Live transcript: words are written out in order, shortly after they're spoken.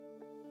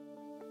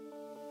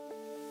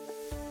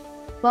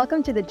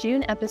Welcome to the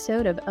June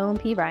episode of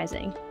O&P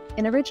Rising,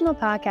 an original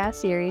podcast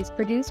series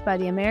produced by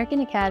the American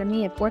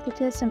Academy of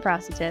Orthotists and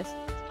Prosthetists.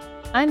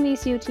 I'm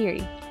Macy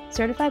O'Teary,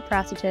 certified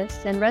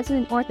prosthetist and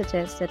resident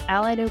orthotist at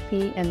Allied OP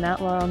in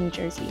Mount Laurel, New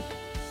Jersey.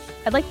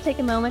 I'd like to take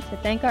a moment to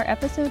thank our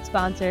episode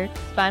sponsor,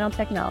 Spinal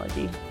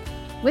Technology.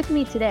 With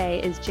me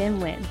today is Jim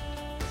Wynn,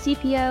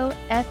 CPO,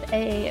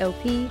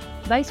 FAAOP,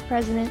 Vice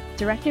President,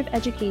 Director of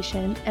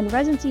Education, and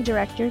Residency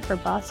Director for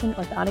Boston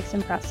Orthotics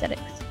and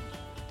Prosthetics.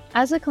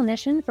 As a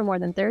clinician for more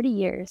than 30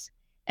 years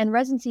and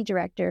residency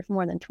director for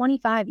more than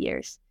 25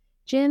 years,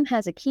 Jim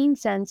has a keen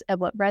sense of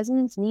what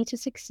residents need to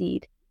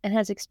succeed and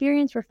has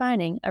experience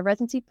refining a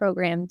residency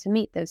program to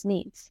meet those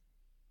needs.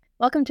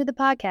 Welcome to the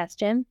podcast,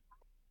 Jim.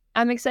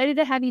 I'm excited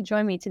to have you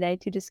join me today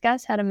to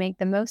discuss how to make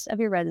the most of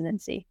your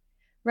residency.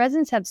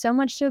 Residents have so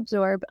much to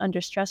absorb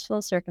under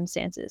stressful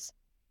circumstances.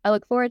 I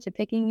look forward to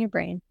picking your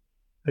brain.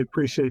 I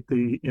appreciate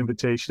the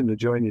invitation to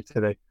join you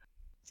today.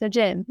 So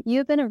Jim, you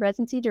have been a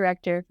residency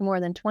director for more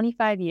than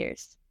 25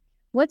 years.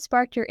 What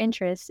sparked your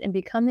interest in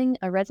becoming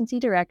a residency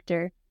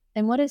director,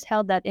 and what has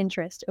held that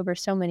interest over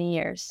so many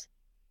years?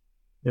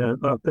 Yeah,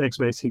 thanks,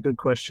 Macy. Good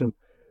question.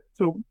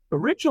 So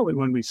originally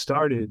when we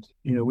started,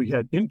 we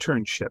had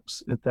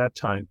internships at that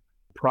time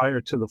prior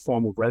to the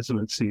formal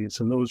residencies,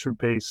 and those were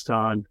based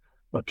on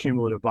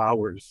cumulative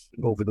hours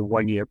over the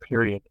 1 year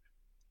period.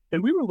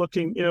 And we were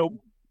looking,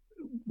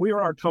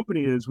 where our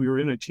company is, we were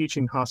in a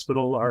teaching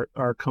hospital.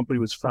 Our company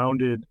was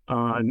founded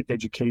on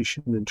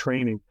education and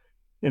training.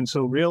 And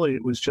so really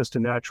it was just a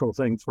natural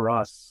thing for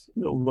us,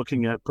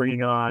 looking at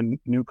bringing on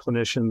new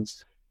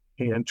clinicians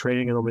and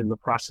training them in the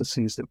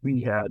processes that we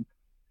had.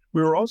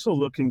 We were also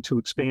looking to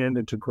expand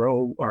and to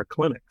grow our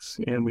clinics.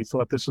 And we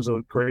thought this was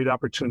a great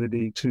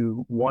opportunity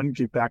to, one,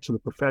 give back to the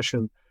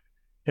profession,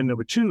 and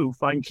number two,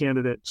 find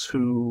candidates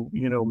who,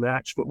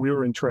 matched what we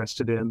were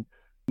interested in.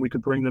 We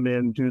could bring them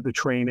in, do the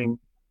training,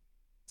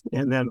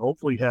 and then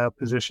hopefully have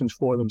positions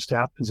for them,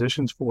 staff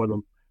positions for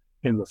them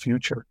in the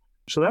future.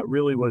 So that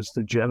really was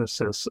the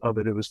genesis of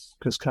it. It was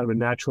just kind of a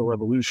natural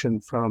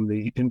evolution from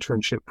the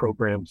internship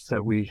programs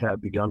that we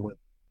had begun with.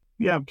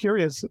 Yeah, I'm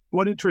curious,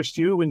 what interests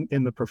you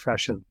in the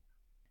profession?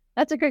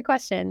 That's a great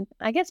question.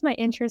 I guess my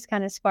interest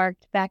kind of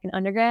sparked back in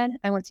undergrad.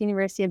 I went to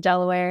University of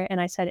Delaware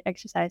and I studied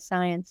exercise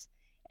science.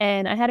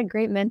 And I had a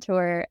great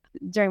mentor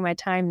during my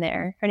time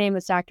there. Her name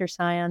was Dr.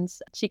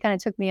 Science. She kind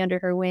of took me under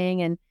her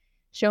wing and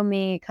showed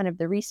me kind of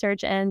the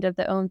research end of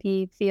the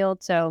O&P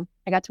field. So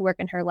I got to work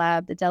in her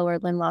lab, the Delaware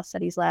Law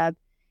Studies lab,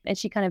 and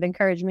she kind of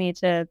encouraged me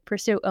to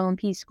pursue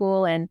O&P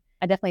school. And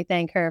I definitely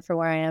thank her for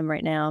where I am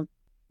right now.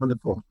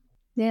 Wonderful.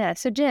 Yeah.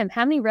 So Jim,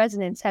 how many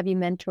residents have you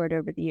mentored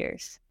over the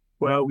years?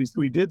 Well,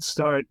 we did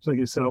start, like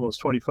I said,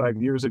 almost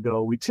 25 years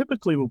ago. We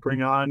typically will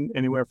bring on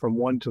anywhere from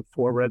 1 to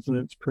 4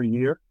 residents per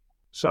year.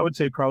 So I would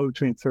say probably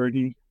between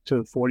 30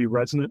 to 40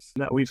 residents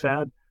that we've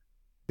had.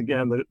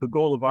 Again, the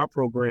goal of our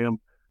program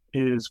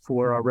is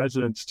for our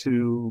residents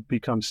to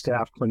become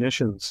staff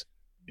clinicians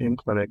in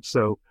clinics.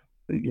 So,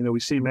 we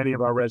see many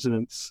of our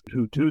residents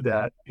who do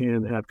that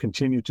and have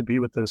continued to be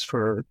with us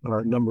for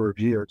a number of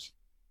years.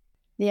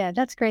 Yeah,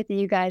 that's great that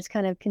you guys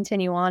kind of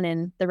continue on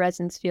and the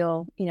residents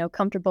feel,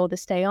 comfortable to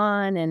stay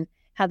on and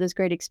have those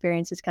great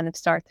experiences kind of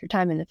start their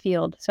time in the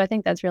field. So I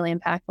think that's really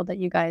impactful that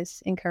you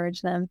guys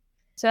encourage them.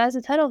 So as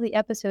the title of the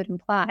episode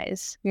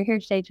implies, we're here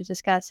today to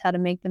discuss how to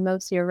make the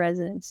most of your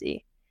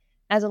residency.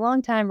 As a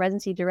longtime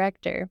residency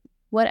director,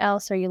 what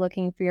else are you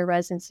looking for your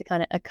residents to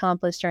kind of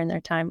accomplish during their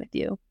time with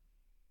you?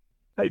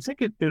 I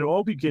think it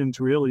all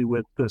begins really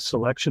with the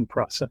selection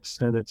process,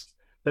 and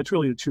that's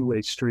really a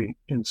two-way street.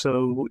 And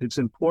so it's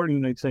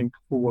important, I think,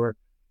 for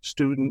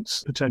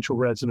students, potential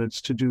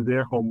residents, to do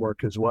their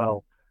homework as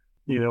well.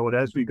 And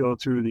as we go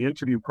through the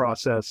interview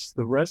process,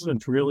 the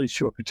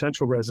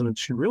potential residents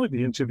should really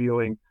be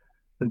interviewing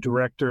the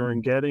director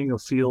and getting a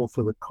feel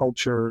for the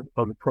culture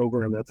of the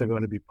program that they're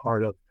going to be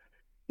part of.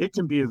 It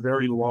can be a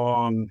very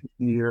long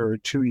year or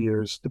 2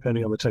 years,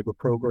 depending on the type of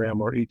program,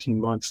 or 18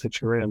 months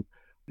that you're in.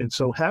 And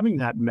so having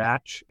that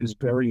match is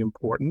very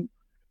important.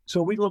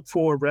 So we look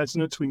for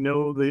residents. We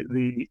know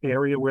the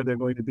area where they're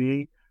going to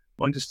be,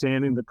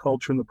 understanding the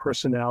culture and the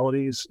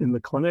personalities in the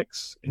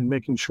clinics, and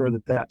making sure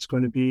that that's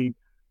going to be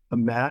a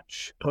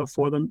match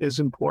for them is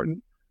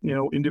important.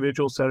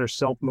 Individuals that are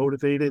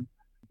self-motivated.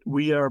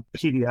 We are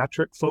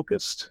pediatric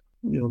focused.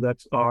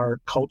 That's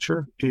our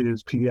culture. It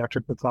is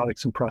pediatric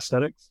orthotics and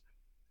prosthetics.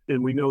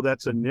 And we know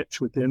that's a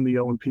niche within the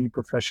O&P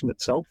profession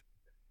itself.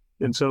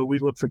 And so we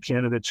look for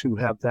candidates who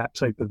have that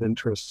type of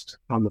interest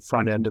on the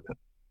front end of it.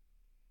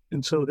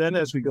 And so then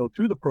as we go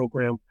through the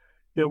program,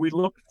 we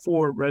look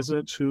for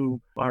residents who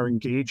are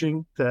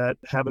engaging, that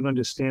have an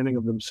understanding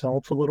of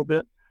themselves a little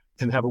bit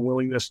and have a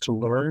willingness to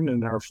learn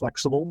and are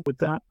flexible with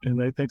that.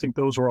 And I think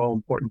those are all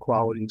important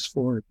qualities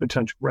for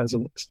potential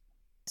residents.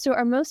 So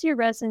are most of your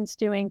residents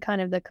doing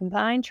kind of the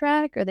combined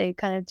track? Are they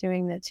kind of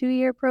doing the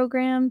 2-year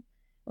program?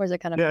 Or is it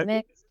kind of a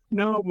mix?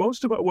 No,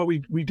 most of it,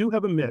 we do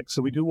have a mix.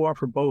 So we do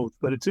offer both.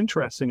 But it's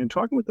interesting. In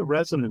talking with the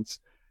residents,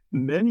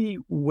 Many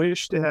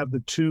wish to have the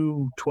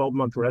two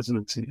 12-month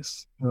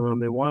residencies.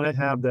 They want to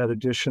have that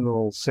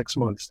additional 6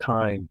 months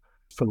time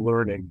for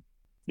learning,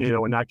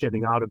 and not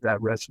getting out of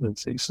that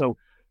residency. So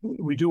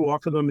we do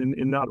offer them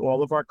in not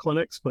all of our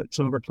clinics, but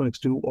some of our clinics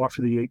do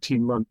offer the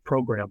 18-month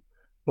program.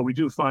 But we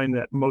do find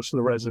that most of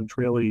the residents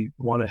really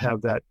want to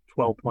have that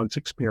 12 months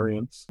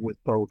experience with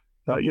both.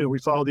 We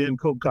follow the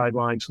NCOPE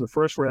guidelines. So the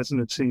first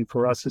residency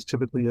for us is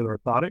typically in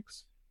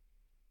orthotics.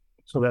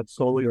 So that's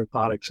solely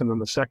orthotics. And then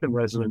the second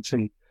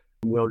residency,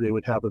 well, they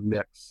would have a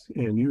mix.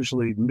 And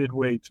usually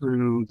midway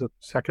through the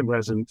second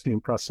residency in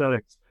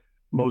prosthetics,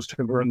 most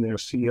have earned their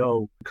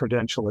CO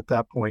credential at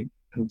that point.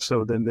 And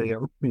so then they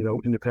are,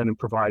 independent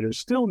providers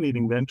still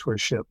needing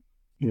mentorship.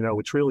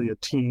 It's really a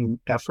team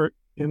effort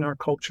in our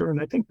culture.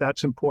 And I think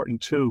that's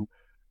important too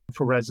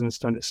for residents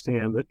to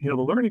understand that, the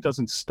learning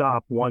doesn't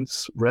stop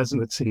once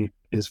residency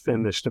is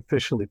finished,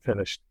 officially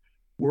finished.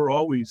 We're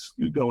always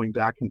going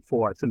back and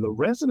forth. And the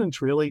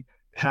residents really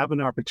have an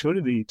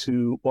opportunity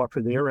to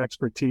offer their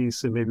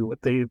expertise and maybe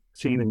what they've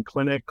seen in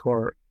clinic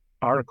or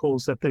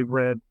articles that they've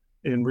read,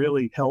 and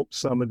really help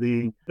some of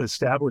the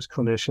established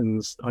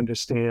clinicians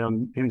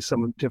understand maybe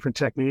some different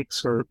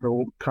techniques or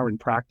current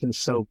practice.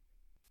 So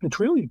it's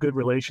really a good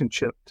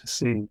relationship to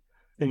see.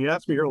 And you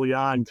asked me early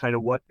on kind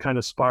of what kind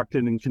of sparked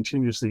it and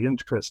continues the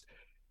interest.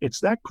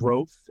 It's that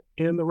growth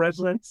in the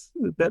residents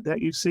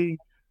that you see,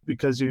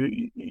 because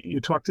you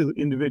talk to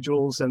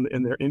individuals and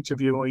they're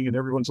interviewing and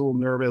everyone's a little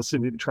nervous,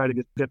 and you try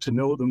to get to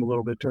know them a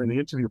little bit during the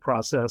interview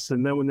process.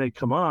 And then when they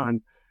come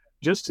on,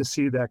 just to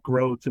see that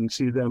growth and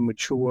see them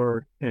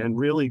mature and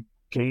really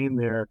gain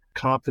their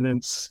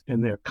confidence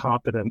and their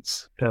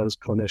competence as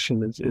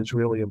clinicians is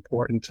really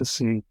important to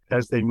see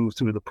as they move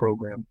through the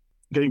program.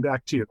 Getting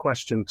back to your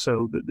question,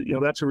 so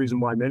that's a reason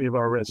why many of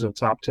our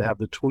residents opt to have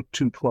the two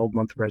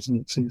 12-month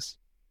residencies.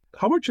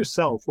 How about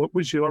yourself? What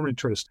was your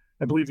interest?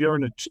 I believe you're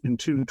in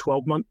two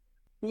 12-month.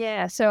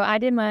 Yeah, so I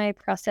did my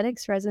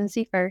prosthetics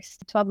residency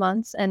first, 12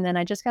 months, and then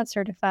I just got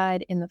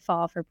certified in the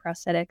fall for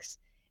prosthetics.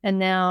 And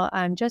now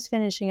I'm just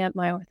finishing up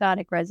my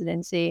orthotic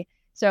residency.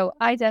 So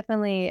I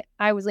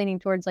was leaning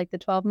towards like the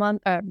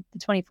 12-month, the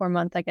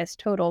 24-month, I guess,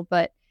 total,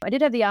 but I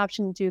did have the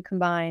option to do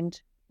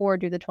combined or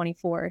do the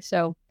 24.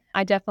 So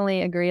I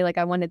definitely agree. Like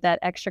I wanted that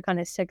extra kind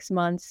of 6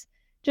 months,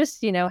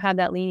 just, have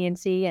that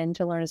leniency and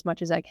to learn as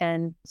much as I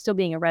can, still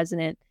being a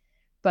resident.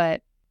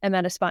 But I'm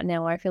at a spot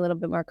now where I feel a little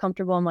bit more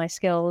comfortable in my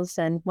skills.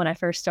 And when I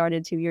first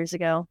started 2 years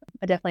ago,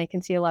 I definitely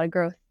can see a lot of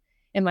growth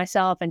in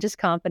myself and just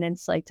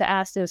confidence, like to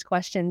ask those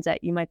questions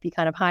that you might be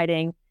kind of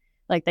hiding,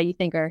 like that you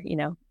think are,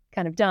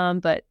 kind of dumb,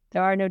 but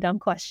there are no dumb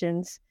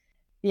questions.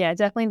 Yeah,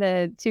 definitely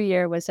the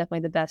 2-year was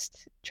definitely the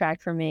best track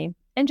for me.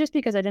 And just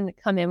because I didn't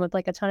come in with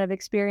like a ton of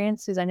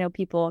experience, because I know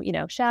people,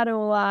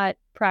 shadow a lot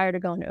prior to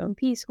going to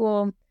O&P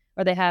school,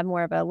 or they have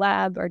more of a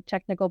lab or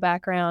technical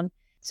background.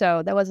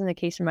 So that wasn't the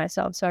case for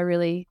myself. So I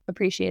really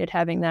appreciated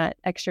having that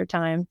extra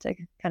time to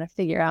kind of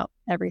figure out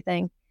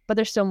everything. But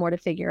there's still more to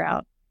figure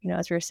out,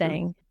 as we were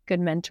saying, good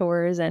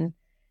mentors. And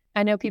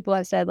I know people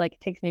have said like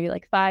it takes maybe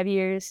like 5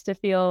 years to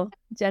feel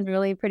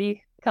generally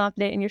pretty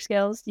confident in your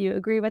skills. Do you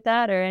agree with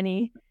that or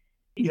any?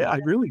 Yeah, I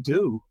really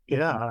do.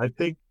 Yeah, I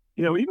think,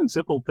 even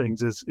simple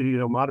things is,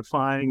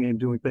 modifying and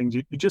doing things,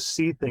 you just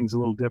see things a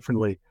little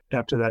differently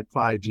after that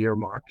 5-year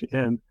mark.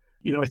 And,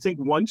 I think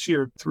once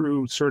you're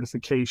through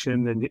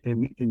certification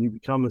and you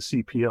become a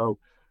CPO,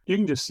 you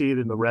can just see it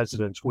in the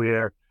residents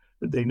where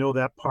they know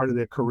that part of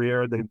their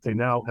career, they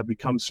now have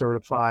become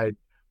certified.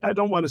 I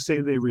don't want to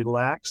say they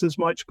relax as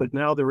much, but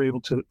now they're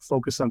able to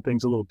focus on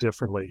things a little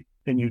differently.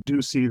 And you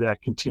do see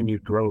that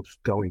continued growth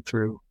going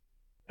through.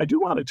 I do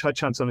want to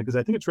touch on something because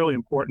I think it's really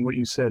important what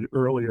you said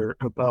earlier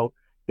about,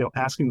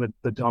 asking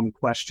the dumb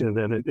question.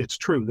 And it's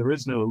true, there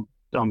is no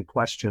dumb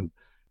question,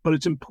 but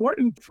it's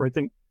important for, I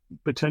think,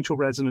 potential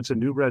residents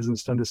and new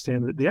residents to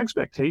understand that the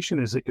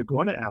expectation is that you're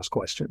going to ask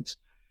questions.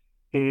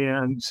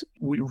 And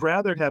we'd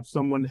rather have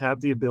someone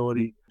have the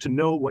ability to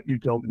know what you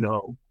don't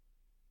know.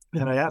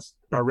 And I asked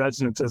our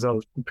residents as I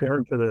was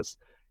preparing for this,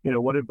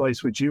 what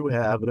advice would you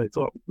have? And I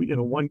thought,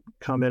 one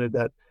commented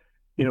that,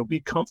 be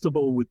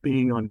comfortable with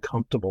being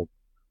uncomfortable.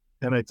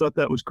 And I thought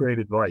that was great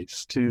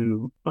advice,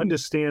 to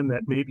understand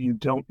that maybe you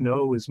don't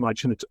know as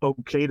much and it's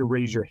okay to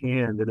raise your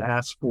hand and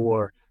ask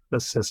for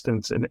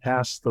assistance and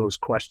ask those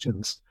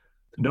questions.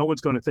 No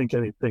one's going to think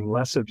anything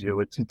less of you.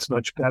 It's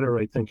much better,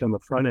 I think, on the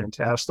front end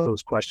to ask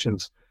those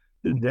questions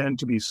than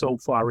to be so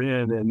far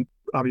in. And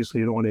obviously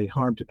you don't want any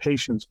harm to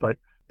patients, but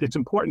it's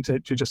important to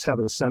just have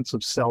a sense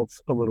of self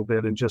a little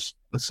bit and just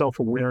a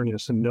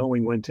self-awareness and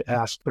knowing when to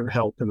ask for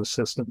help and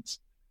assistance.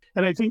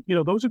 And I think,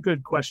 those are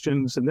good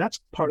questions. And that's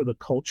part of the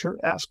culture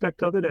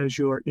aspect of it as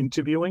you're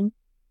interviewing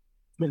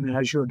and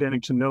as you're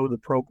getting to know the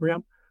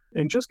program.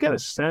 And just get a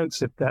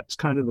sense if that's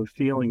kind of the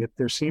feeling, if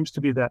there seems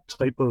to be that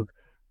type of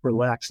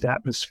relaxed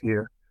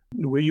atmosphere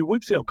where you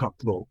would feel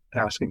comfortable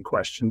asking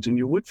questions and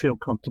you would feel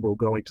comfortable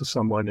going to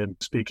someone and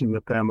speaking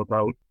with them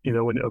about,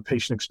 a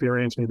patient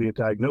experience, maybe a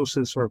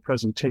diagnosis or a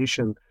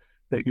presentation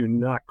that you're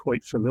not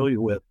quite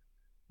familiar with,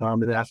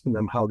 and asking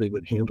them how they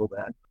would handle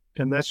that.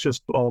 And that's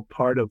just all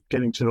part of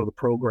getting to know the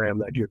program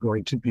that you're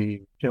going to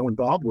be,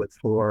 involved with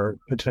for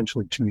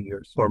potentially 2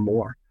 years or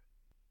more.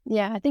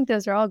 Yeah, I think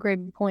those are all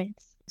great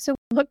points. So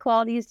what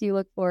qualities do you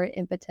look for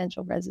in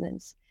potential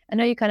residents? I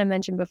know you kind of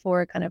mentioned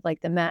before, kind of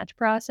like the match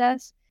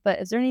process, but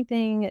is there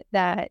anything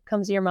that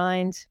comes to your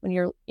mind when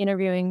you're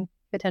interviewing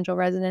potential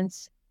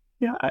residents?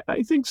 Yeah,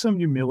 I think some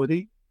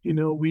humility.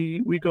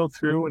 We go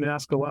through and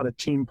ask a lot of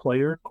team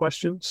player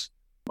questions.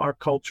 Our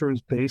culture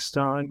is based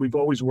on, we've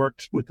always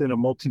worked within a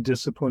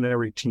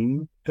multidisciplinary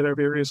team at our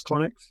various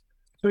clinics.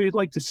 So you'd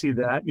like to see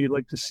that. You'd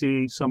like to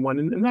see someone,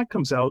 and that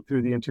comes out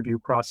through the interview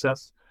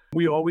process.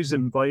 We always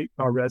invite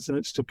our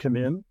residents to come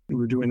in. We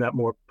were doing that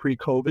more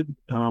pre-COVID.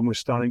 We're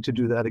starting to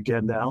do that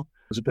again now.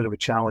 It was a bit of a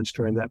challenge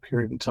during that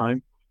period of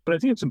time. But I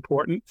think it's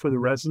important for the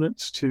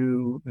residents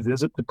to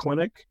visit the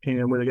clinic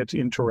and where they get to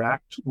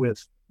interact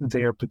with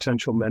their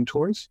potential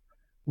mentors.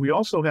 We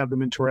also have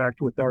them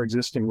interact with our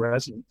existing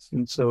residents.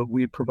 And so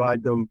we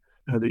provide them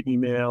the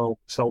email,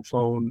 cell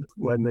phone.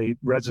 When the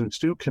residents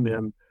do come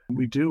in,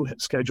 we do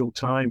schedule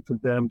time for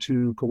them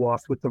to go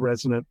off with the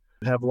resident,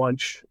 have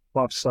lunch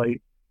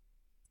off-site,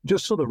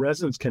 just so the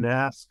residents can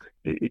ask,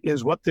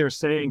 is what they're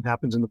saying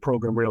happens in the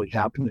program really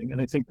happening?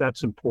 And I think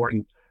that's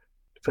important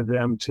for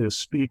them to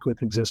speak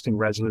with existing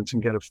residents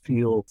and get a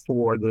feel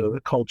for the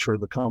culture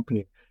of the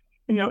company.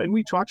 And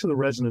we talk to the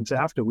residents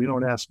after. We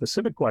don't ask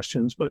specific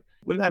questions, but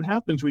when that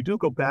happens, we do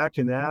go back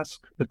and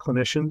ask the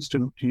clinicians,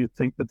 do you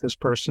think that this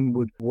person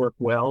would work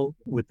well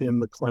within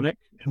the clinic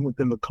and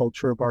within the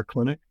culture of our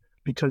clinic?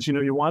 Because,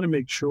 you want to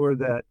make sure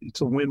that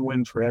it's a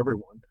win-win for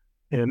everyone.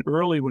 And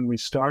early when we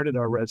started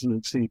our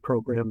residency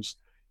programs,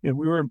 we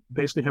were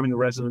basically having the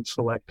residents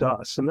select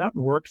us, and that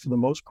worked for the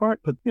most part.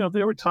 But,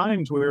 there were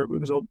times where it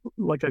was,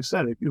 like I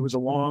said, it was a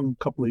long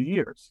couple of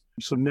years.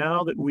 So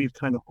now that we've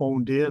kind of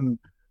honed in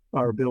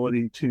our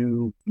ability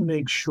to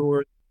make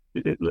sure,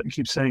 I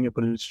keep saying it,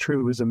 but it's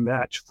true, is a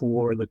match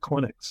for the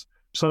clinics.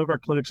 Some of our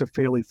clinics are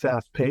fairly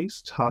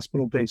fast-paced,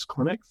 hospital-based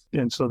clinics,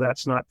 and so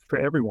that's not for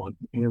everyone.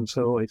 And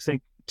so I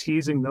think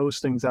teasing those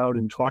things out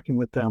and talking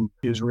with them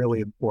is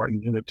really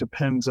important, and it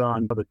depends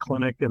on the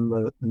clinic and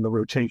the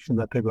rotation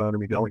that they're going to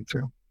be going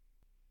through.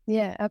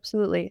 Yeah,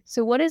 absolutely.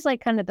 So what is like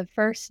kind of the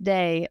first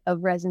day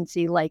of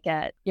residency like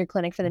at your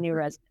clinic for the new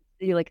residents?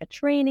 Do you like a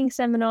training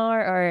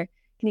seminar, or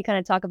can you kind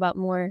of talk about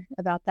more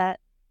about that?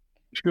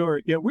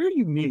 Sure. Yeah, we're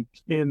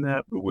unique in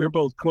that we're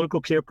both clinical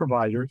care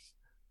providers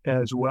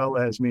as well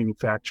as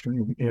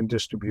manufacturing and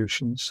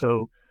distribution.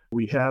 So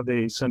we have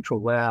a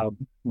central lab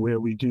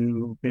where we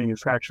do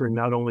manufacturing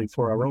not only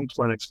for our own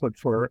clinics, but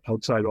for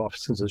outside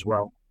offices as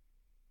well.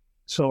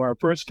 So our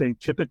first day,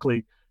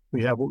 typically,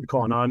 we have what we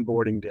call an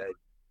onboarding day.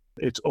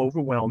 It's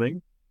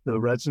overwhelming. The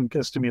resident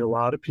gets to meet a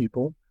lot of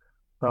people.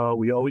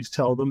 We always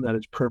tell them that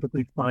it's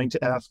perfectly fine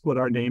to ask what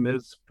our name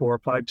is 4 or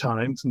 5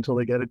 times until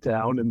they get it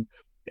down.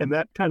 And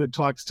that kind of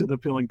talks to the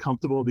feeling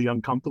comfortable, the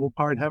uncomfortable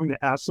part. Having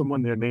to ask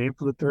someone their name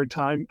for the 3rd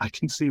time, I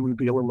can see would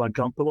be a little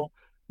uncomfortable,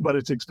 but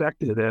it's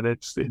expected. And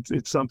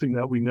it's something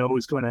that we know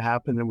is going to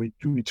happen. And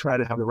we try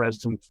to have the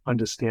residents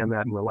understand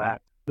that and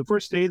relax. The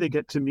first day they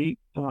get to meet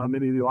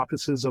many of the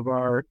offices of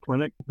our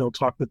clinic. They'll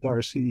talk with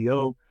our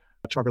CEO,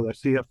 talk with our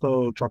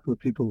CFO, talk with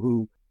people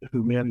who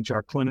manage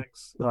our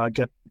clinics,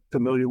 get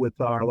familiar with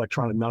our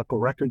electronic medical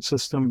record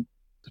system,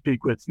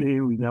 speak with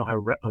me. We now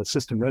have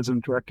Assistant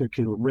Resident Director,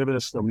 Caitlin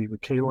Rivas. They'll meet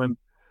with Caitlin,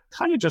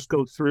 kind of just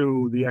go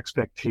through the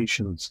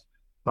expectations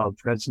of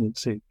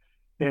residency.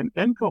 And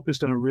NCOPE has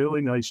done a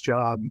really nice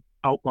job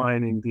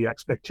outlining the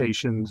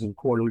expectations and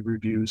quarterly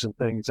reviews and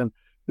things. And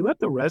we let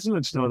the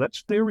residents know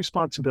that's their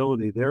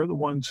responsibility. They're the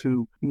ones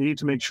who need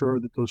to make sure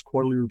that those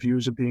quarterly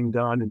reviews are being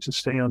done and to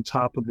stay on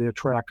top of their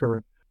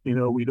tracker.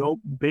 We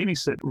don't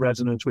babysit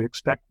residents. We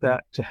expect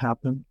that to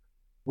happen.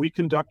 We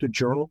conduct a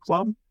journal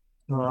club,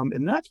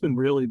 and that's been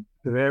really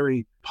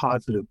very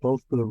positive,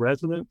 both for the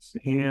residents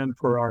and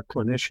for our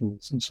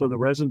clinicians. And so the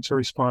residents are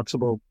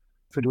responsible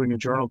for doing a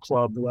journal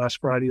club the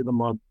last Friday of the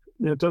month.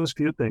 It does a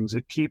few things.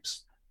 It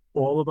keeps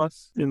all of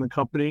us in the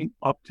company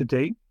up to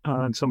date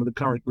on some of the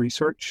current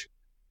research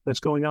that's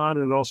going on,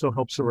 and it also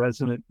helps the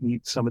resident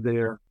meet some of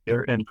their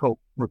NCOPE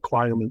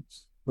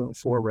requirements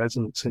for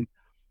residency.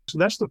 So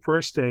that's the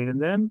first day.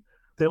 And then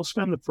they'll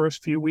spend the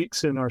first few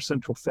weeks in our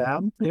central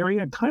fab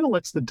area and kind of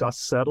lets the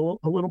dust settle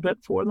a little bit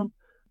for them,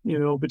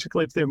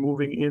 particularly if they're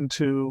moving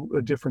into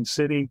a different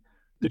city.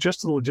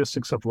 Just the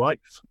logistics of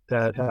life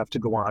that have to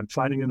go on,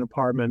 finding an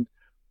apartment,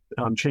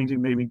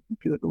 changing maybe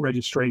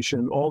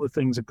registration, all the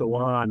things that go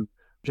on,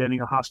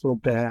 getting a hospital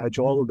badge,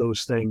 all of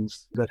those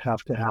things that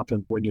have to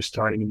happen when you're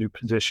starting a new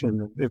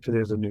position, if it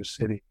is a new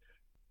city.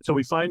 So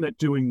we find that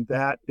doing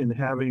that and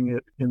having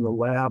it in the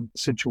lab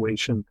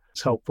situation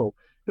is helpful.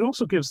 It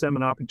also gives them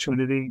an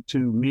opportunity to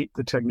meet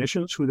the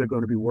technicians who they're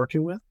going to be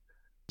working with,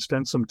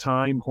 spend some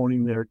time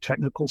honing their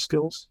technical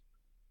skills,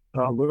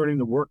 learning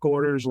the work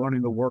orders,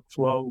 learning the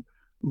workflow,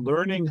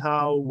 learning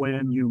how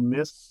when you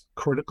miss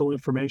critical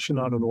information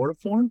on an order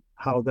form,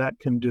 how that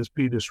can just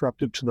be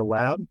disruptive to the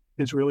lab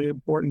is really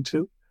important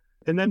too.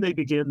 And then they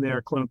begin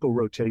their clinical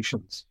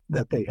rotations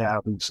that they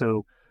have. And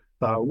so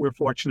We're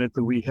fortunate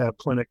that we have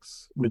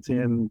clinics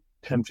within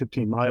 10,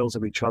 15 miles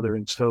of each other.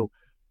 And so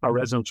our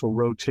residents will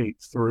rotate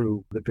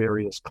through the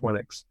various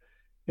clinics.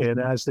 And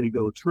as they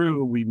go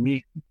through, we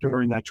meet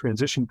during that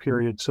transition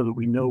period so that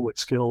we know what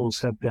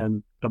skills have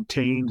been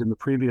obtained in the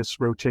previous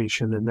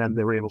rotation, and then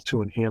they're able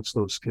to enhance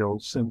those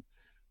skills. And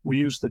we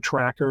use the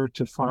tracker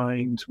to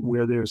find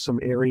where there's some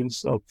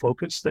areas of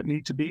focus that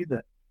need to be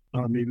that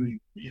maybe,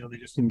 they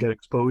just didn't get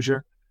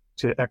exposure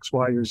to X,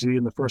 Y, or Z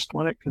in the first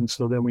clinic. And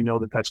so then we know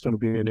that that's going to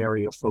be an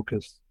area of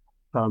focus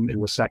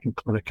in the second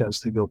clinic as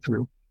they go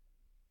through.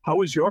 How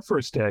was your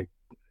first day?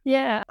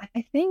 Yeah,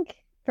 I think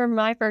for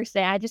my first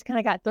day, I just kind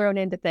of got thrown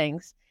into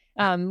things.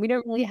 We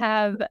don't really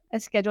have a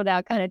scheduled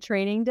out kind of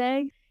training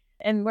day.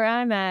 And where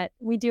I'm at,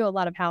 we do a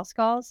lot of house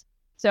calls.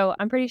 So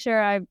I'm pretty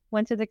sure I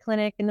went to the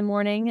clinic in the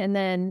morning and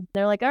then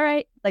they're like, all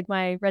right, like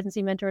my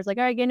residency mentor was like,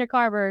 all right, get in your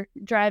car, we're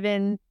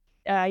driving,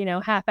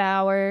 half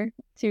hour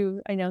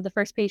to, the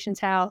first patient's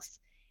house.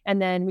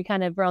 And then we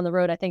kind of were on the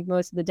road, I think,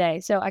 most of the day.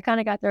 So I kind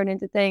of got thrown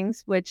into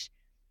things, which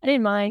I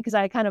didn't mind because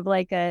I kind of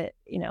like a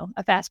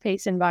fast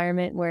paced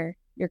environment where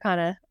you're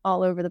kind of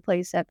all over the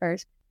place at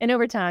first. And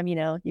over time,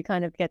 you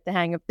kind of get the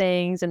hang of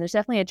things. And there's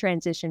definitely a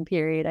transition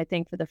period, I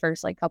think, for the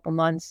first couple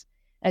months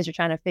as you're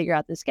trying to figure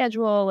out the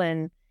schedule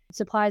and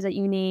supplies that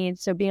you need.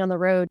 So being on the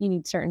road, you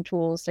need certain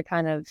tools to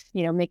kind of,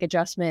 make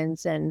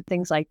adjustments and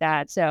things like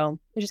that. So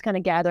we're just kind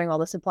of gathering all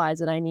the supplies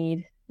that I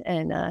need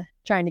and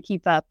trying to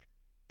keep up.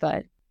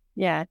 But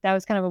yeah, that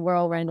was kind of a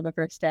whirlwind of a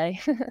first day.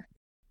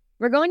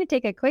 We're going to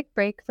take a quick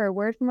break for a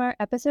word from our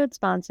episode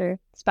sponsor,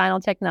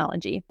 Spinal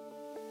Technology.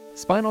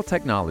 Spinal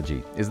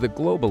Technology is the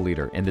global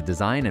leader in the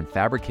design and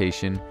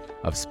fabrication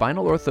of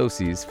spinal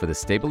orthoses for the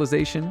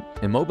stabilization,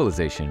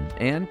 immobilization,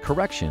 and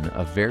correction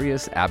of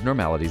various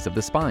abnormalities of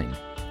the spine.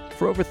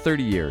 For over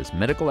 30 years,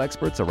 medical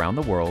experts around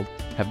the world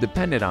have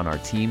depended on our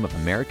team of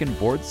American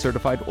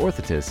board-certified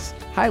orthotists,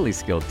 highly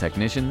skilled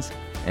technicians,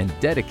 and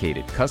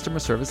dedicated customer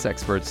service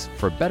experts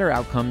for better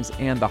outcomes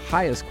and the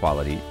highest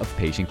quality of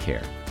patient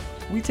care.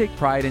 We take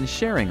pride in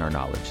sharing our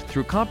knowledge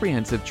through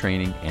comprehensive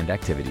training and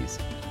activities.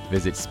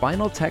 Visit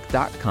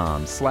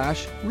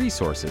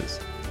spinaltech.com/resources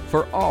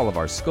for all of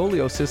our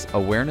Scoliosis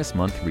Awareness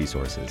Month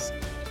resources.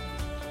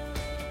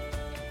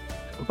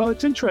 Well,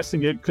 it's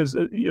interesting because,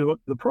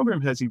 the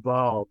program has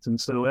evolved. And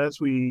so as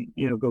we,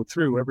 go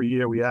through every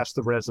year, we ask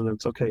the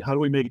residents, okay, how do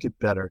we make it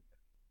better?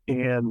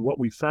 And what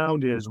we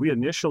found is we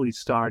initially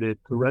started,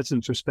 the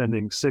residents are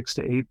spending 6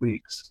 to 8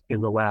 weeks in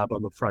the lab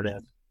on the front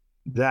end.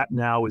 That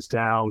now is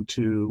down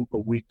to a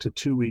week to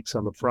 2 weeks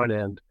on the front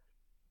end.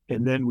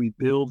 And then we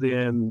build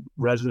in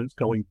residents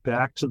going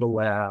back to the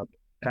lab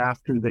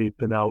after they've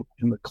been out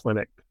in the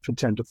clinic for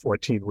 10 to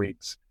 14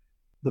 weeks.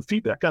 The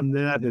feedback on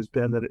that has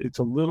been that it's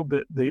a little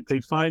bit, they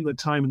find the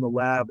time in the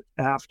lab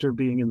after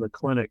being in the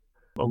clinic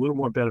a little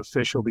more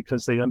beneficial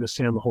because they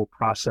understand the whole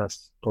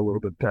process a little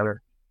bit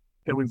better.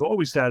 And we've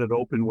always had it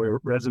open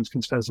where residents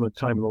can spend as much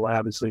time in the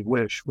lab as they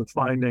wish. We're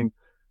finding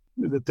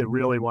that they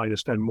really want to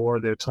spend more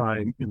of their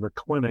time in the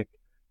clinic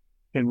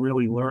and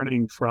really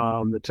learning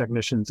from the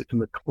technicians in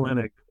the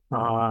clinic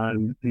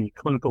on the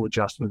clinical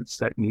adjustments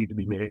that need to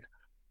be made.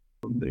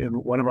 And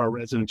one of our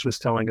residents was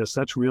telling us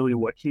that's really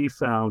what he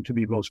found to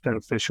be most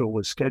beneficial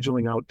was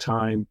scheduling out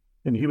time.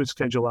 And he would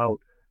schedule out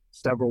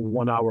several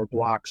 1-hour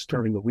blocks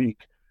during the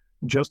week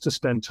just to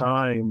spend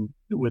time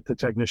with the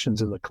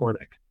technicians in the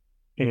clinic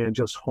and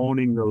just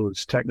honing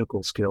those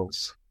technical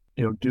skills,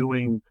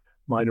 doing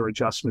minor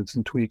adjustments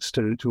and tweaks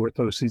to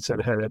orthoses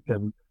that had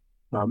been,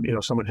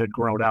 someone had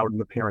grown out and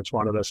the parents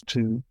wanted us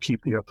to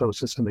keep the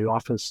orthosis in the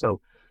office.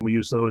 So we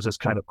use those as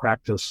kind of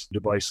practice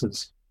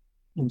devices.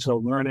 And so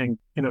learning,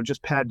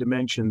 just pad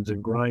dimensions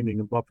and grinding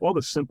and buff, all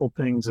the simple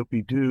things that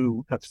we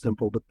do, not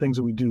simple, but things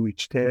that we do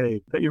each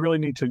day that you really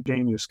need to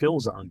gain your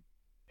skills on.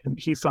 And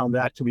he found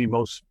that to be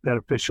most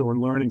beneficial, and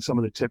learning some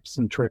of the tips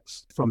and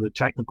tricks from the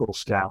technical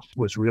staff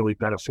was really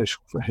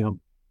beneficial for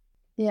him.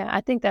 Yeah, I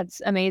think that's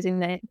amazing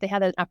that they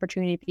had an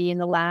opportunity to be in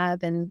the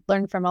lab and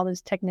learn from all those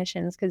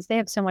technicians because they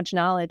have so much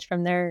knowledge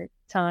from their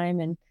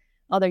time and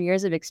all their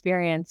years of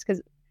experience.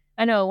 Because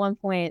I know at one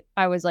point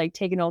I was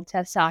taking old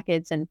test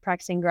sockets and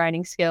practicing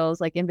grinding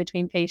skills in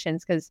between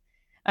patients because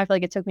I feel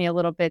like it took me a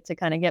little bit to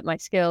kind of get my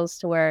skills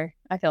to where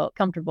I felt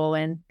comfortable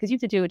in, because you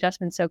have to do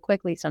adjustments so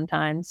quickly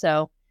sometimes.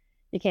 So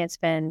you can't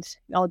spend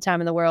all the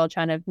time in the world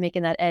trying to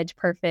making that edge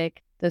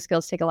perfect. Those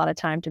skills take a lot of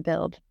time to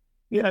build.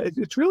 Yeah,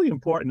 it's really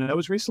important. I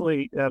was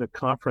recently at a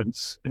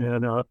conference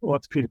and an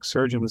orthopedic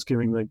surgeon was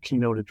giving the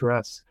keynote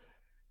address.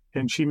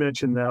 And she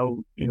mentioned now,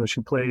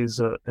 she plays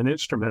an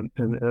instrument,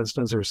 and as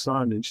does her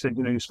son. And she said,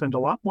 you spend a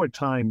lot more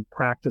time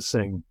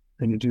practicing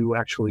than you do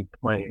actually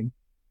playing.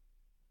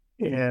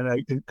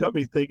 And it got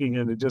me thinking,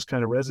 and it just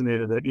kind of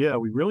resonated that, yeah,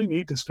 we really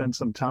need to spend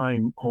some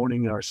time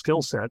honing our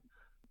skill set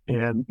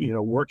and,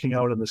 working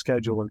out on the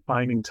schedule and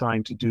finding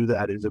time to do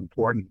that is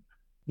important.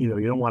 You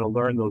don't want to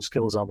learn those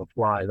skills on the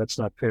fly. That's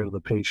not fair to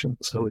the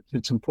patient. So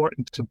it's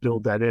important to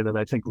build that in. And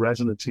I think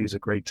residency is a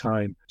great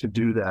time to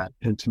do that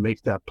and to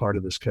make that part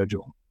of the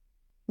schedule.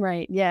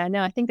 Right. Yeah.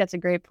 No, I think that's a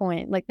great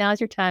point. Now's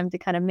your time to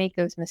kind of make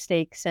those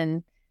mistakes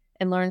and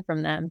and learn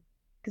from them.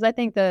 Because I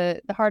think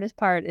the hardest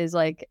part is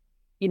like,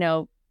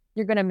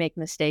 you're going to make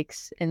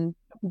mistakes and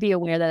be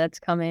aware that it's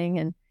coming.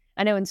 And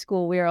I know in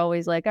school, we were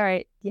always like, all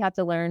right, you have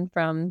to learn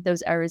from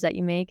those errors that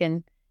you make.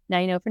 And now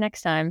you know for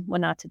next time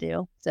what not to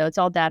do. So it's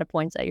all data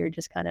points that you're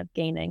just kind of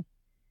gaining.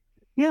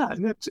 Yeah,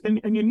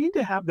 and you need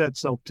to have that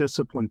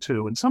self-discipline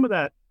too. And some of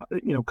that,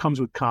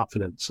 comes with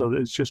confidence. So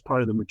it's just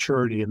part of the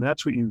maturity. And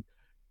that's what you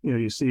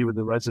see when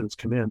the residents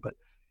come in. But,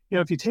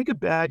 if you take a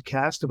bad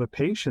cast of a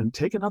patient,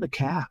 take another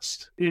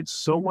cast. It's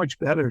so much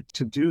better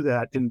to do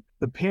that. And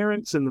the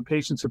parents and the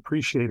patients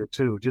appreciate it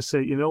too. Just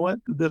say, you know what,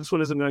 this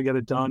one isn't going to get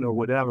it done or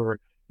whatever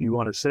you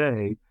want to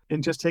say,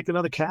 and just take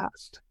another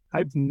cast.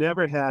 I've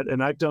never had,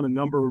 and I've done a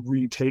number of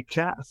retake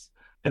casts,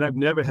 and I've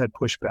never had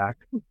pushback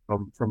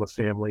from a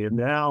family. And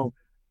now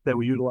that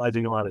we're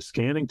utilizing a lot of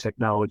scanning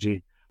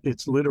technology,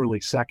 it's literally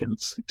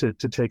seconds to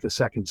take a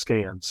second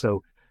scan.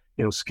 So,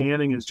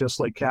 scanning is just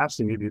like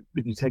casting.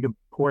 If you take a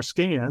poor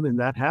scan and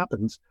that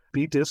happens,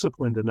 be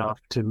disciplined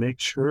enough to make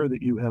sure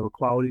that you have a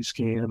quality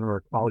scan or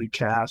a quality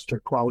cast or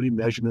quality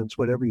measurements,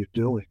 whatever you're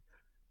doing.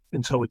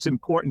 And so it's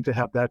important to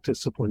have that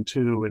discipline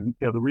too. And,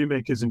 the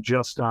remake isn't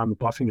just on the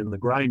buffing and the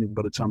grinding,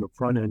 but it's on the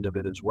front end of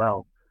it as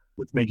well,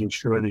 with making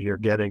sure that you're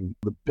getting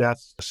the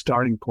best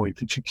starting point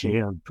that you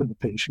can for the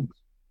patient.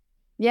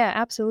 Yeah,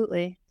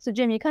 absolutely. So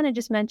Jim, you kind of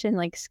just mentioned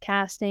like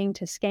casting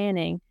to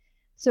scanning.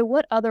 So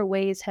what other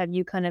ways have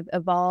you kind of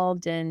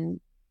evolved and,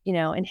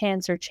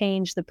 enhanced or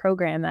changed the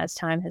program as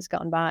time has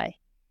gone by?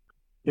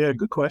 Yeah,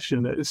 good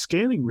question.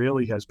 Scanning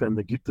really has been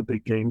the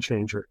big game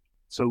changer.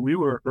 So we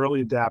were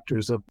early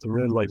adapters of the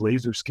red light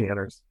laser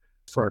scanners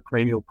for our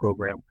cranial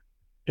program.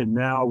 And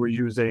now we're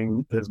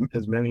using,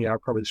 as many are,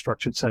 probably the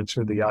structured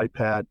sensor, the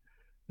iPad.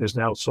 There's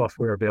now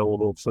software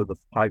available for the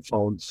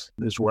iPhones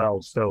as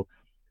well. So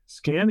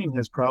scanning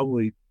has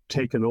probably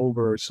taken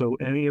over. So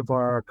any of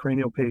our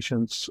cranial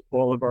patients,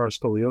 all of our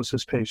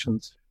scoliosis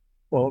patients,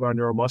 all of our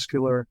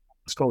neuromuscular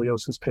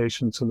scoliosis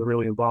patients, and the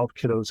really involved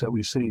kiddos that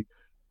we see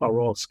are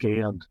all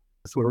scanned.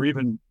 So we're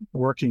even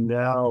working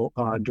now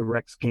on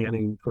direct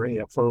scanning for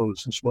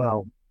AFOs as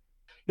well.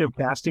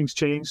 Casting's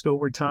changed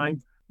over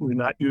time. We're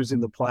not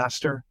using the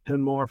plaster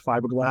anymore.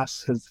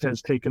 Fiberglass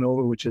has taken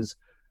over, which is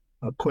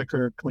a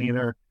quicker,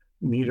 cleaner,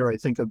 neater, I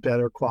think a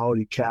better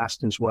quality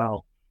cast as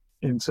well.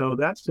 And so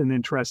that's been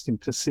interesting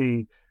to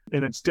see.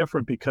 And it's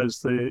different because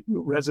the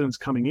residents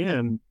coming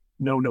in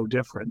know no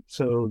different.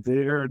 So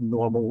their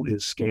normal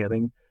is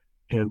scanning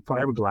and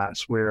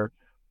fiberglass, where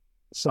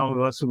some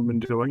of us who've been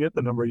doing it,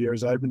 the number of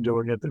years I've been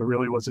doing it, there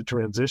really was a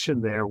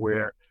transition there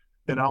where,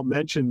 and I'll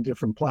mention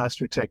different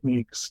plaster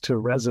techniques to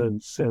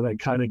residents, and I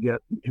kind of get,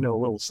 a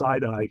little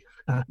side eye,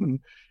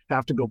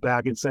 have to go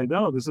back and say,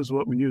 no, this is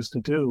what we used to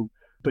do.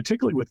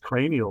 Particularly with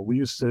cranial, we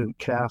used to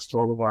cast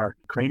all of our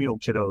cranial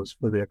kiddos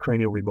for their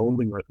cranial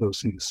remodeling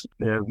orthoses.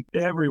 And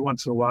every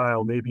once in a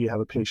while, maybe you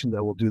have a patient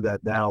that will do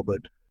that now,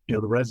 but the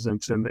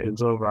residents and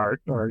some of our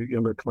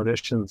younger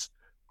clinicians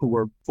who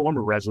were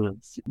former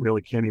residents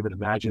really can't even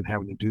imagine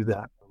having to do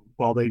that.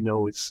 All they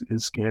know is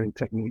scanning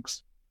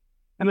techniques.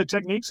 And the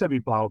techniques have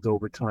evolved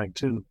over time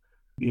too.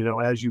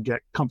 As you get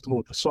comfortable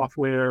with the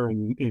software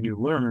and you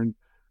learn,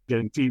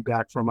 getting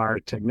feedback from our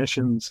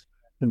technicians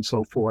and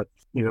so forth,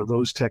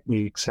 those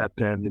techniques have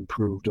been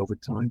improved over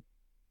time.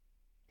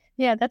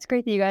 Yeah, that's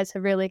great that you guys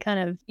have really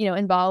kind of,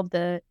 involved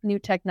the new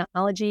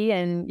technology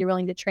and you're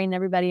willing to train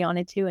everybody on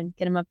it too and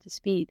get them up to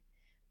speed.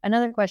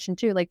 Another question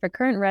too, like for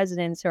current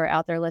residents who are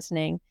out there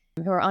listening,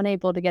 who are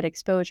unable to get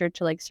exposure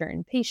to like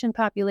certain patient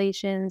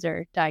populations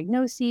or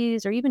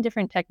diagnoses or even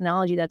different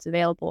technology that's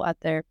available at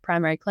their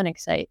primary clinic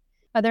site,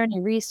 are there any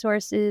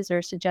resources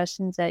or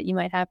suggestions that you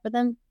might have for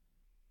them?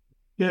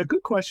 Yeah,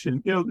 good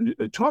question.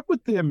 Talk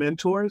with their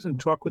mentors and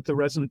talk with the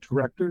resident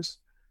directors.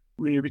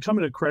 When you become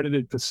an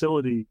accredited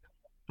facility,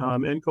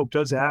 NCOPE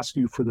does ask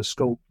you for the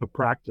scope of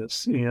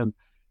practice. And,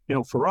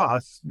 for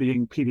us,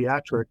 being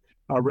pediatric,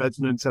 our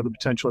residents have the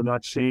potential of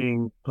not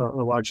seeing a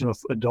large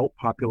enough adult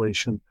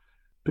population,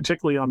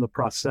 particularly on the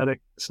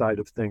prosthetic side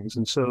of things.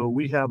 And so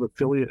we have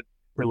affiliate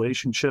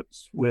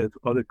relationships with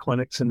other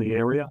clinics in the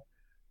area.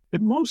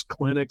 And most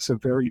clinics are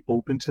very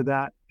open to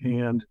that.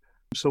 And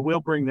so we'll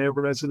bring their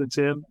residents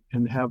in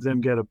and have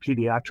them get a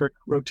pediatric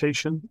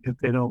rotation if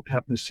they don't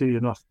happen to see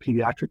enough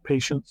pediatric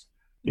patients,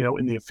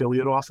 in the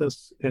affiliate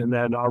office. And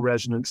then our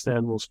residents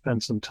then will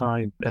spend some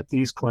time at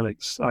these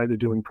clinics, either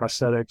doing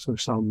prosthetics or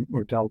some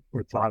adult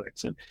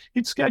orthotics. And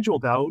it's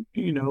scheduled out,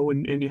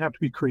 and you have to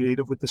be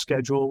creative with the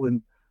schedule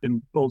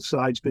and both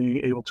sides being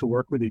able to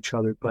work with each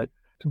other. But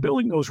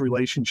building those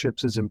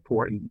relationships is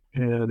important.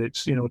 And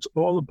it's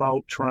all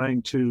about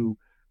trying to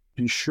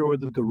ensure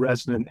that the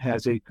resident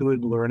has a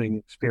good learning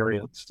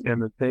experience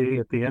and that they,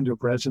 at the end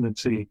of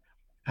residency,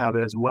 have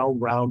as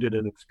well-rounded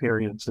an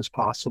experience as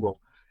possible.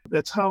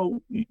 That's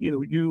how,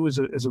 you as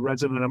a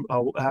resident,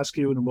 I'll ask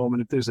you in a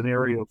moment if there's an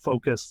area of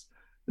focus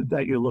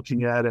that you're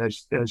looking at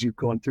as you've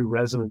gone through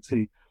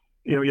residency.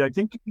 I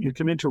think you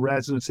come into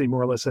residency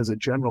more or less as a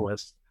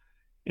generalist.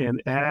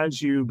 And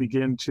as you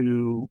begin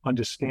to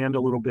understand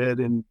a little bit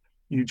and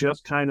you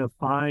just kind of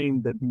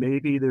find that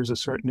maybe there's a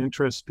certain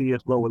interest, be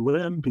it lower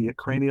limb, be it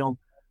cranial,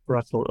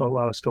 peripheral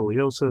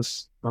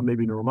scoliosis,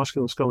 maybe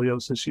neuromuscular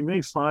scoliosis. You may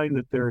find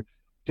that there are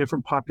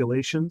different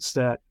populations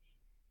that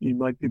you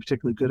might be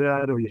particularly good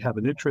at or you have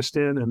an interest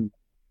in. And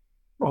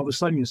all of a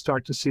sudden you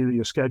start to see that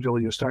your schedule,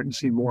 you're starting to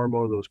see more and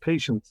more of those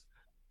patients.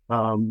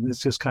 It's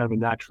just kind of a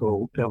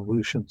natural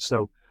evolution.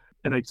 So,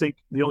 and I think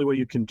the only way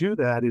you can do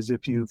that is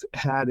if you've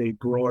had a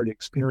broad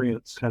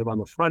experience kind of on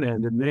the front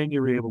end, and then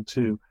you're able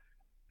to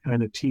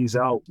kind of tease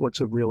out what's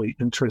of really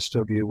interest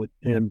of you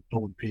within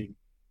O&P.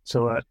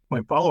 So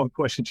my follow-up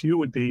question to you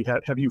would be,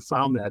 have you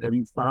found that? Have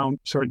you found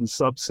certain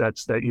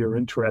subsets that you're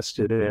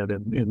interested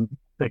in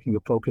thinking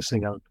of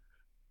focusing on?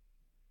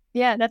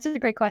 Yeah, that's a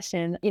great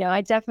question.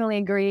 I definitely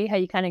agree how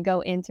you kind of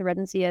go into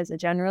residency as a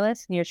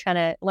generalist and you're trying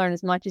to learn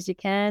as much as you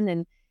can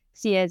and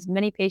see as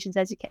many patients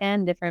as you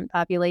can, different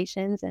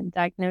populations and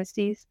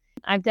diagnoses.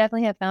 I've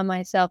definitely have found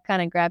myself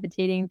kind of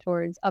gravitating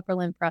towards upper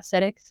limb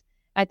prosthetics.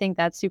 I think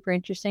that's super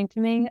interesting to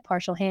me,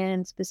 partial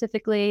hand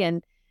specifically.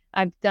 And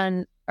I've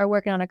done or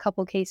working on a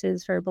couple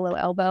cases for below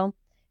elbow.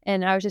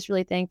 And I was just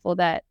really thankful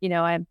that,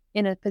 I'm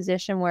in a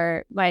position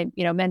where my,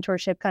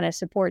 mentorship kind of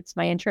supports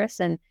my interests.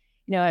 And,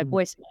 I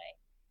voiced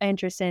my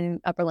interest in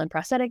upper limb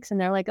prosthetics. And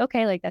they're like,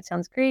 okay, like that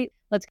sounds great.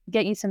 Let's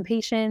get you some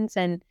patients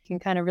and you can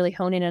kind of really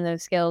hone in on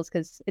those skills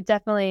because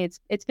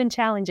it's been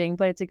challenging,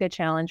 but it's a good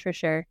challenge for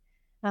sure.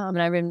 And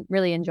I've been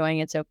really enjoying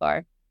it so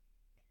far.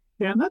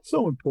 Yeah, and that's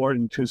so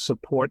important to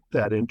support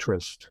that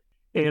interest.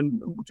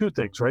 And two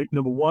things, right?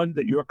 Number one,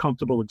 that you're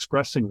comfortable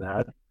expressing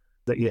that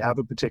you have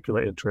a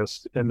particular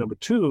interest. And number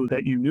two,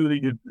 that you knew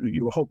that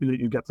you were hoping that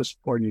you get the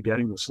support and you're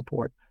getting the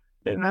support.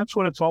 And that's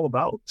what it's all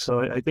about. So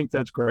I think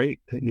that's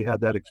great that you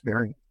had that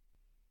experience.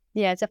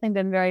 Yeah, it's definitely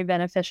been very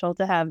beneficial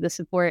to have the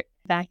support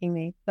backing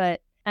me.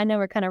 But I know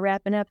we're kind of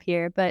wrapping up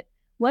here, but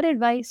what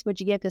advice would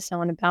you give to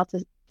someone about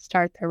to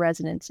start their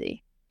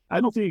residency? I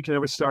don't think you can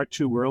ever start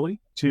too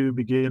early to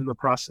begin the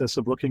process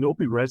of looking. OP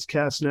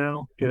ResCast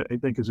now, I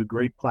think, is a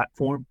great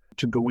platform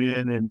to go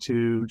in and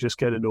to just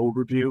get an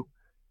overview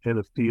and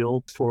a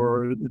feel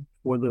for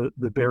the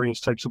various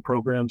types of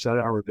programs that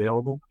are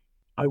available.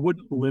 I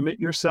wouldn't limit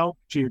yourself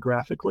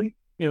geographically.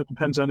 It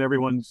depends on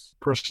everyone's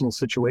personal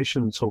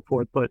situation and so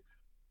forth, but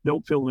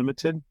don't feel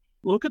limited.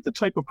 Look at the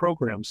type of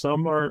program.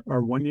 Some are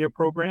one-year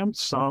programs.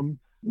 Some,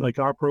 like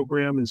our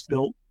program, is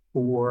built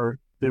for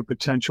their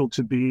potential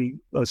to be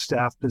a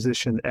staff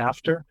position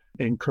after,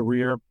 and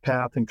career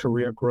path and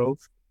career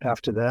growth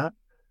after that.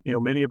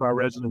 Many of our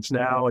residents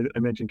now, I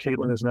mentioned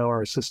Caitlin is now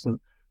our assistant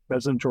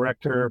resident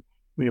director.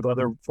 We have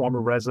other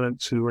former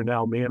residents who are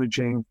now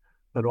managing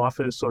an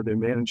office or they're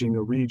managing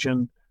a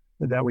region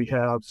that we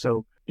have.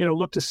 So,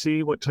 look to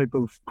see what type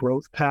of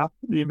growth path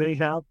you may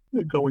have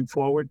going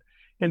forward.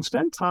 And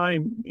spend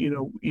time,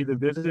 either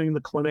visiting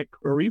the clinic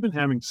or even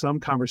having some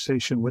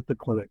conversation with the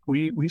clinic.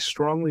 We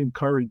strongly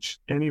encourage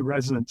any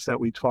residents that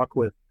we talk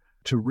with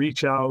to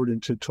reach out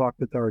and to talk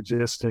with our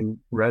existing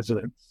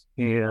residents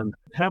and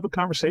have a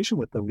conversation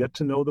with them, get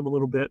to know them a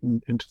little bit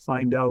and to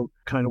find out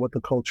kind of what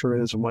the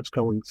culture is and what's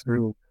going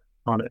through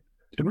on it.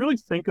 And really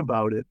think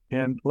about it.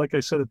 And like I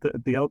said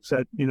at the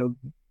outset,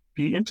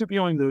 be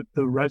interviewing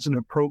the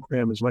resident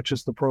program as much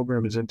as the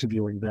program is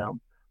interviewing them.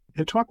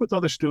 And talk with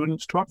other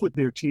students, talk with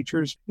their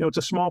teachers. It's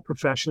a small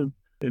profession,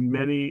 and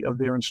many of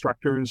their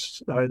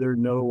instructors either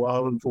know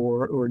of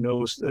or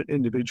knows an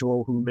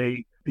individual who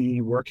may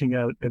be working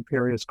at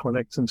various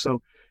clinics. And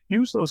so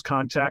use those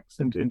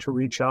contacts and to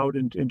reach out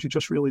and to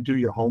just really do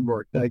your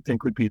homework, I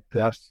think would be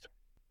best.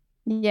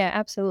 Yeah,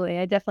 absolutely.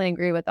 I definitely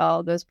agree with all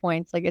of those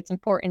points. Like it's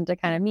important to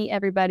kind of meet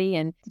everybody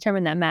and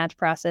determine that match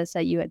process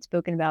that you had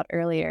spoken about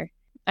earlier.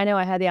 I know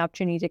I had the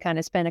opportunity to kind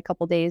of spend a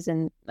couple days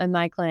in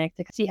my clinic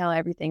to see how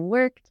everything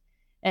worked.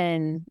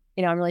 And,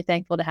 I'm really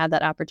thankful to have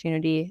that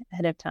opportunity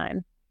ahead of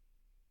time.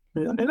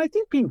 Yeah, and I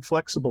think being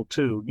flexible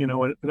too,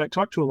 and I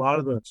talked to a lot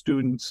of the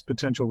students,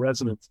 potential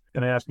residents,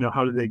 and I asked,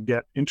 how do they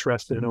get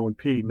interested in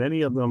O&P?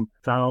 Many of them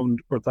found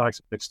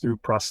orthotics through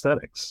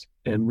prosthetics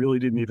and really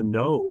didn't even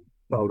know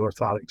about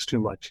orthotics too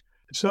much.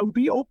 So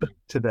be open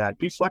to that,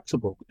 be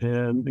flexible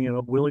and,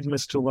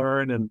 willingness to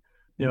learn. And,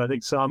 I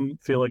think some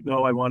feel like,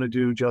 no, I want to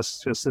do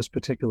just this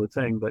particular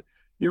thing, but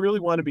you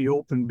really want to be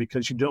open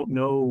because you don't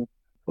know,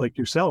 like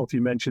yourself,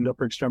 you mentioned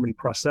upper extremity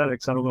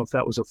prosthetics. I don't know if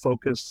that was a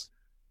focus,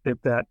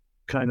 if that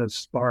kind of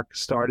spark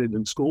started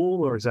in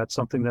school, or is that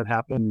something that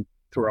happened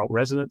throughout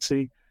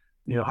residency?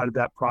 How did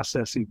that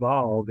process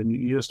evolve? And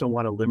you just don't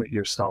want to limit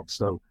yourself.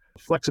 So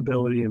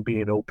flexibility and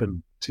being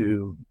open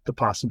to the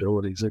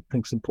possibilities, I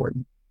think is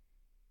important.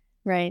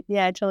 Right.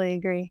 Yeah, I totally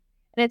agree.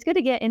 And it's good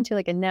to get into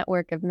like a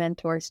network of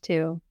mentors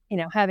too,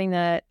 having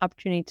the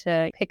opportunity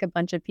to pick a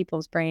bunch of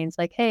people's brains,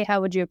 like, hey,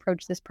 how would you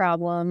approach this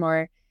problem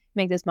or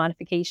make this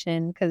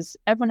modification? Because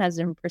everyone has a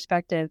different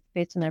perspective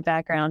based on their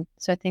background.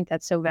 So I think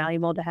that's so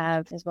valuable to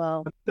have as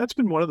well. That's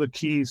been one of the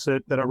keys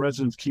that our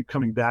residents keep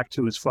coming back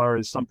to as far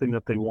as something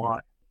that they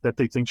want, that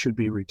they think should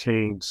be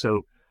retained.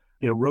 So,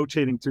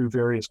 rotating through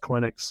various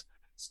clinics,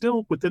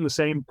 still within the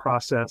same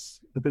process,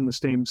 within the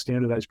same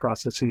standardized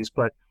processes,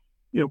 but,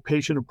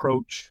 patient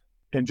approach,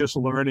 and just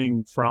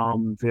learning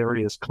from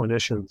various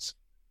clinicians.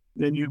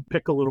 Then you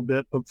pick a little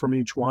bit from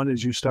each one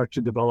as you start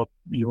to develop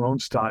your own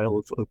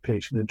style of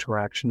patient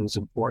interaction is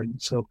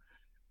important. So,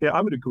 yeah,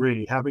 I would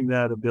agree. Having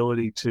that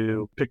ability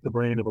to pick the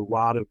brain of a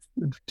lot of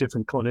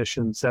different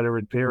clinicians that are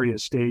at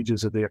various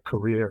stages of their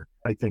career,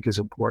 I think is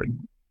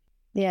important.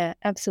 Yeah,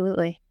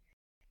 absolutely.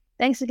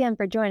 Thanks again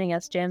for joining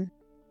us, Jim.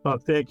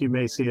 Thank you,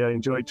 Macy. I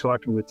enjoyed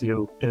talking with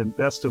you, and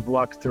best of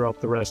luck throughout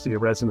the rest of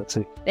your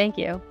residency. Thank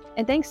you.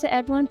 And thanks to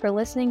everyone for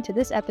listening to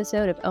this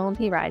episode of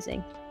O&P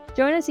Rising.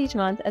 Join us each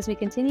month as we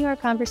continue our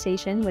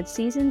conversation with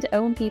seasoned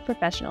O&P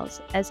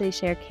professionals as they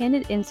share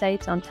candid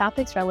insights on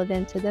topics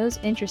relevant to those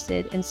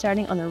interested in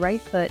starting on the right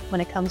foot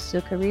when it comes to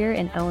a career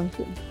in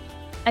O&P.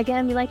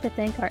 Again, we'd like to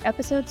thank our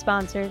episode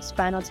sponsor,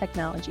 Spinal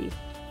Technology.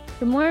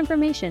 For more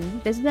information,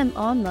 visit them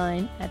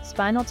online at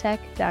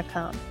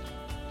spinaltech.com.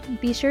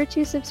 Be sure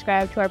to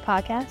subscribe to our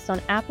podcast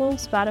on Apple,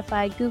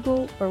 Spotify,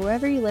 Google, or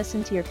wherever you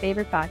listen to your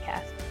favorite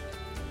podcasts.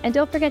 And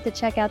don't forget to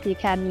check out the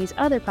Academy's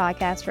other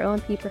podcasts for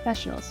O&P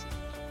professionals.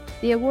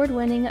 The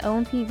award-winning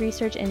O&P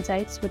Research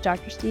Insights with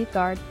Dr. Steve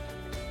Gard,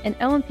 and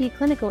O&P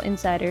Clinical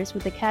Insiders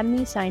with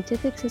Academy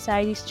Scientific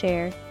Society's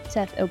Chair,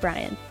 Seth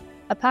O'Brien,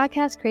 a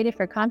podcast created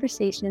for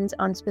conversations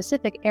on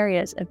specific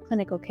areas of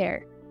clinical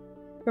care.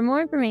 For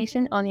more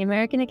information on the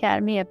American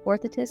Academy of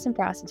Orthotists and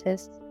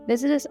Prosthetists,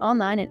 visit us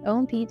online at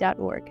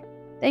omp.org.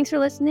 Thanks for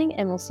listening,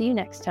 and we'll see you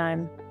next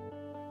time.